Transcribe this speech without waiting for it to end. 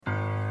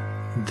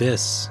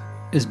This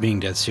is Being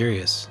Dead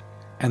Serious,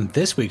 and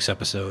this week's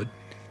episode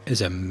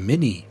is a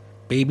mini,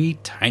 baby,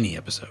 tiny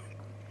episode.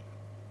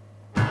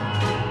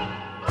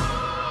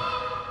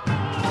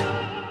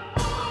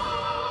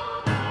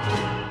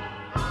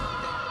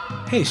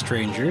 Hey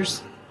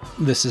strangers,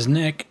 this is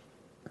Nick.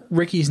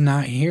 Rikki's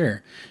not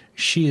here.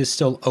 She is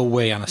still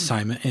away on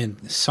assignment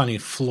in sunny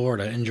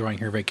Florida enjoying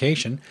her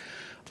vacation.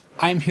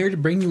 I'm here to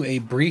bring you a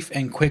brief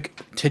and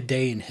quick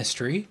today in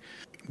history.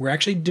 We're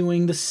actually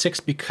doing the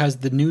 6th because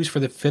the news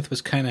for the 5th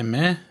was kind of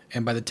meh,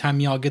 and by the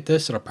time y'all get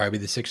this, it'll probably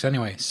be the 6th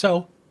anyway.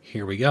 So,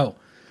 here we go.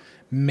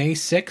 May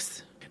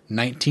 6th,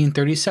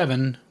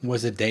 1937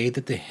 was the day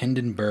that the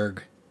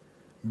Hindenburg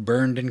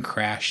burned and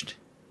crashed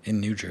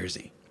in New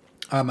Jersey.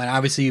 And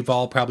obviously you've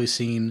all probably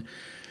seen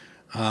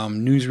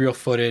newsreel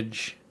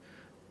footage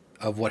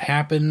of what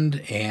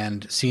happened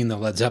and seen the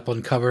Led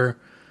Zeppelin cover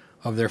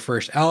of their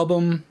first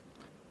album.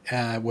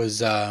 It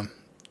was a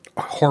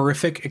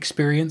horrific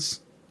experience.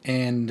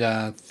 And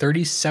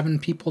 37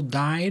 people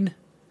died.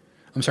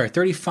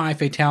 35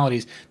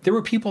 fatalities. There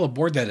were people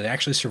aboard that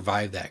actually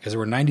survived that because there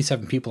were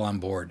 97 people on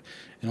board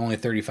and only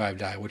 35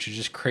 died, which is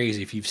just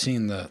crazy. If you've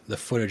seen the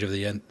footage of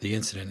the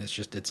incident,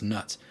 it's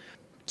nuts.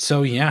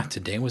 So yeah,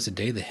 today was the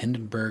day the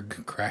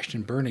Hindenburg crashed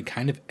and burned. It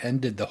kind of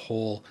ended the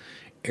whole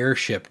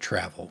airship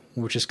travel,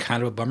 which is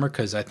kind of a bummer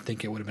because I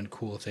think it would have been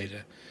cool if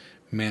they'd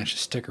managed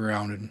to stick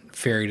around and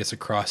ferried us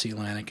across the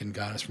Atlantic and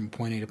got us from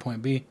point A to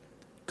point B.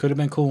 Could have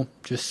been cool.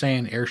 Just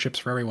saying, airships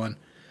for everyone.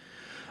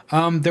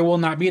 There will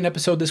not be an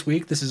episode this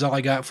week. This is all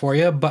I got for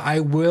you, but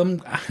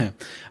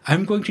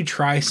I'm going to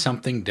try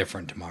something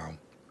different tomorrow.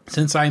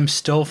 Since I'm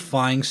still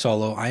flying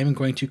solo, I am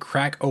going to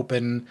crack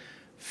open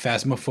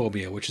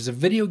Phasmophobia, which is a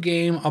video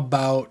game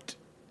about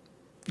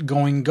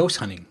going ghost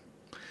hunting.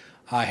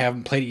 I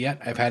haven't played it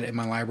yet. I've had it in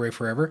my library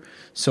forever.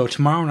 So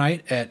tomorrow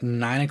night at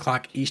 9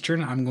 o'clock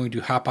Eastern, I'm going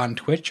to hop on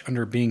Twitch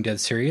under Being Dead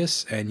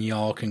Serious, and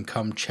y'all can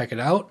come check it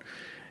out.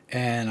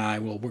 And I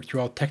will work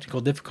through all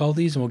technical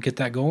difficulties, and we'll get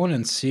that going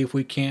and see if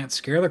we can't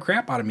scare the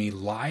crap out of me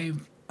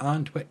live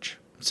on Twitch.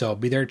 So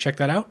be there to check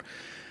that out.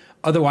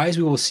 Otherwise,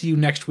 we will see you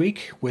next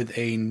week with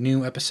a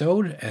new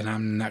episode, and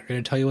I'm not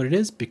going to tell you what it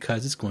is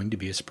because it's going to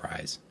be a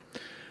surprise.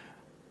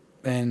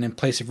 And in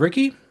place of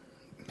Rikki,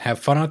 have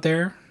fun out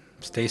there,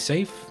 stay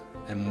safe,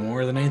 and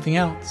more than anything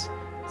else,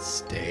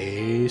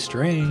 stay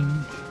strange.